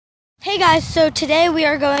Hey guys, so today we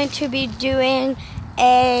are going to be doing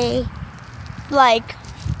a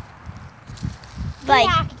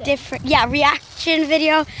reaction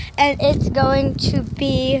video, and it's going to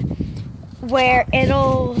be where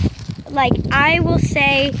I will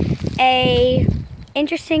say a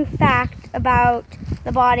interesting fact about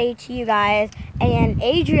the body to you guys, and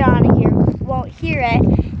Adriana here won't hear it,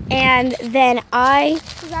 and then I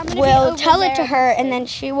will tell it to her, and then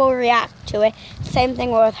she will react to it. Same thing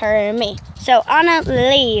with her and me. So Anna,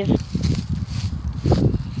 leave.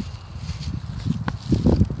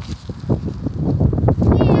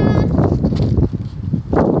 Yeah.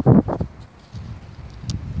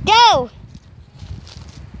 Go!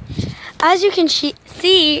 As you can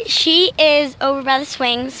see, she is over by the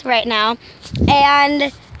swings right now,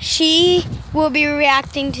 and she will be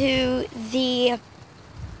reacting to the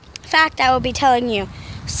fact I will be telling you.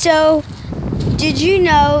 So, did you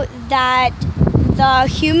know that the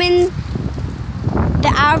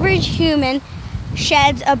average human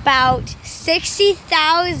sheds about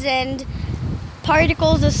 60,000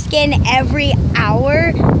 particles of skin every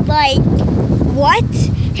hour? Like, what?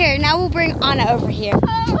 Here, now we'll bring Anna over here.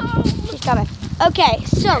 She's coming. Okay,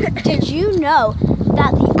 so did you know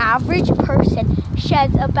that the average person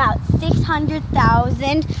sheds about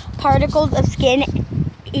 600,000 particles of skin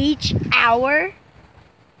each hour?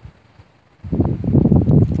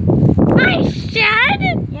 I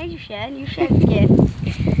shed? Yeah, you shed. You shed skin.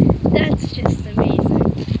 That's just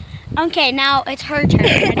amazing. Okay, now it's her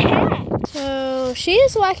turn. So she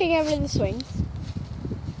is walking over the swings.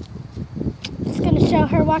 Just gonna show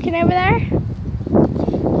her walking over there.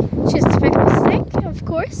 She's picked a stick, of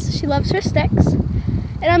course. She loves her sticks.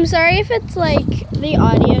 And I'm sorry if it's like the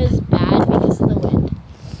audio is bad because of the wind.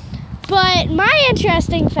 But my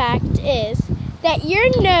interesting fact is that your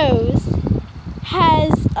nose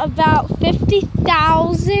has about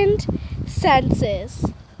 50,000 senses.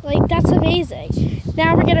 Like, that's amazing.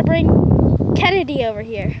 Now we're gonna bring Kennedy over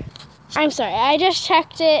here. I'm sorry, I just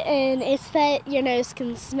checked it, and it's that your nose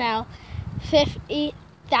can smell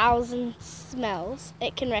 50,000 smells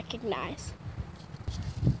it can recognize.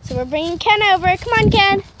 So we're bringing Ken over. Come on,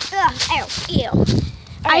 Ken. Ugh, ew.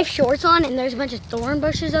 I have shorts on, and there's a bunch of thorn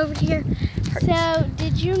bushes over here. Hurts. So,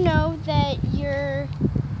 did you know that your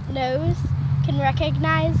nose can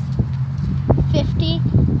recognize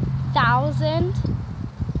 50,000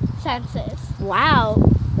 senses? Wow.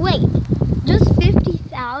 Wait, just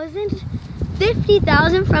 50,000?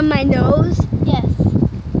 50,000 from my nose? Yes.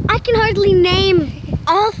 I can hardly name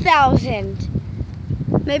all 1,000.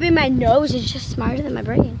 Maybe my nose is just smarter than my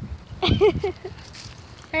brain.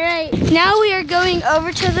 Alright. Now we are going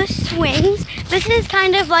over to the swings. This is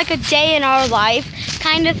kind of like a day in our life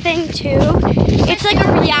kind of thing too. It's like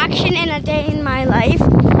a reaction in a day in my life.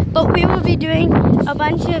 But we will be doing a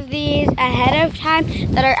bunch of these ahead of time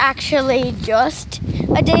that are actually just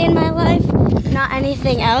a day in my life, not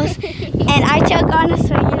anything else. And I took on a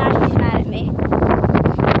swing, and now she's mad at me.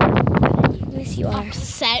 Yes, you are.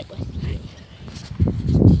 Upset with me.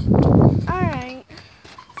 Alright.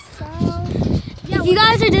 So, if you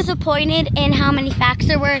guys are disappointed in how many facts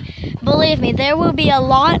there were, believe me, there will be a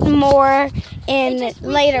lot more in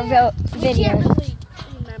later videos. We can't really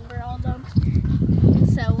remember all of them.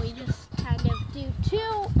 So we just kind of do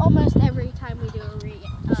two almost every time we do a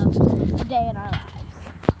day in our lives.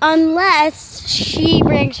 Unless she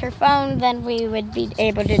brings her phone, then we would be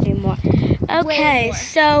able to do more. Okay, more.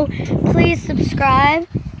 So please subscribe,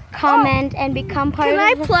 comment, and become part of the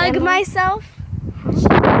family. Can I plug myself?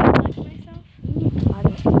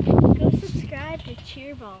 Go subscribe to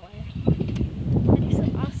Cheerballer. I do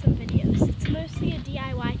some awesome videos. It's mostly a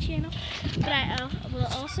DIY channel, but I will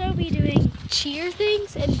also be doing cheer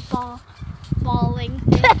things and balling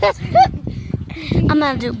things. I'm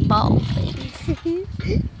gonna do ball things.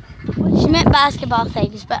 She meant basketball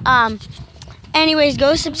things, but anyways,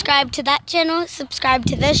 go subscribe to that channel, subscribe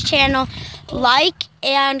to this channel, like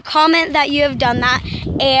and comment that you have done that,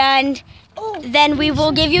 and then we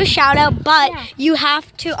will give you a shout out, but you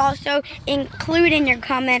have to also include in your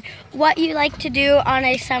comment what you like to do on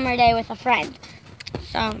a summer day with a friend.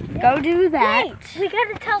 So go do that. Wait, we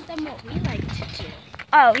gotta tell them what we like to do.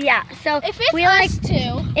 Oh yeah, so if it's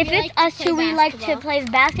us two, we like to play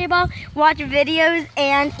basketball, watch videos,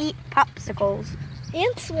 and eat popsicles.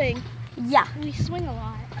 And swing. Yeah. We swing a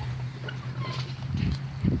lot.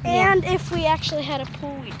 And if we actually had a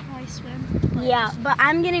pool, we'd probably swim. Yeah, but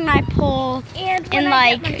I'm getting my pool in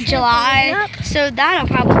July, so that'll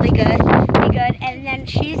probably be good. And then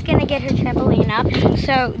she's gonna get her trampoline up,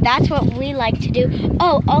 so that's what we like to do.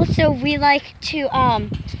 Oh, also we like to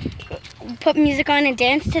put music on and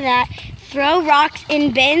dance to that. throw rocks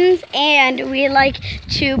in bins, and we like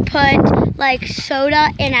to put like soda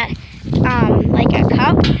in a like a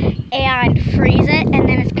cup and freeze it, and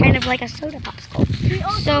then it's kind of like a soda popsicle. We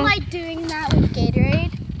also like doing that with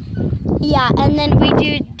Gatorade. Yeah, and then we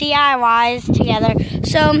do DIYs together.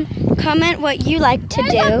 So comment what you like to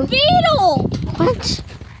do. There's a beetle! What?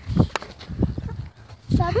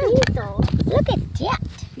 It's a beetle. Look at that.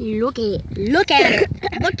 Look at it. Look at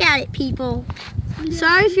it. Look at it, people.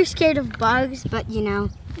 Sorry if you're scared of bugs, but you know.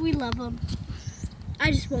 We love them.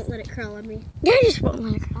 I just won't let it crawl on me. Yeah, I just won't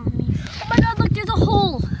let it crawl on me. Oh my god, look, there's a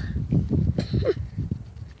hole.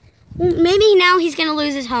 Well, maybe now he's going to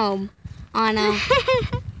lose his home. Anna.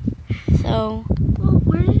 So. Well,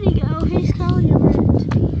 where did he go? He's crawling over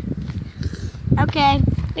to me. Okay,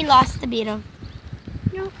 we lost the beetle.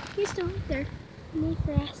 No, he's still right there. Wait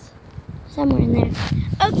for us. Somewhere in there.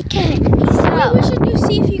 Okay, Maybe so. we should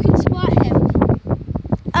see if you can spot him.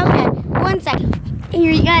 Okay, 1 second.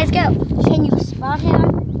 Here you guys go. Can you spot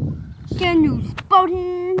him? Can you spot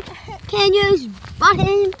him? Can you spot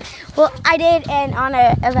him? Well, I did, and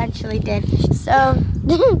Anna eventually did. So.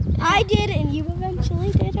 I did, and you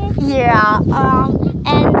eventually did it. Yeah,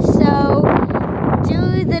 and so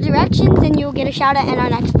do the directions and you'll get a shout out in our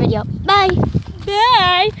next video. Bye.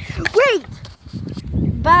 Bye. Wait.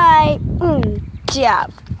 Bye.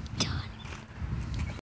 Job.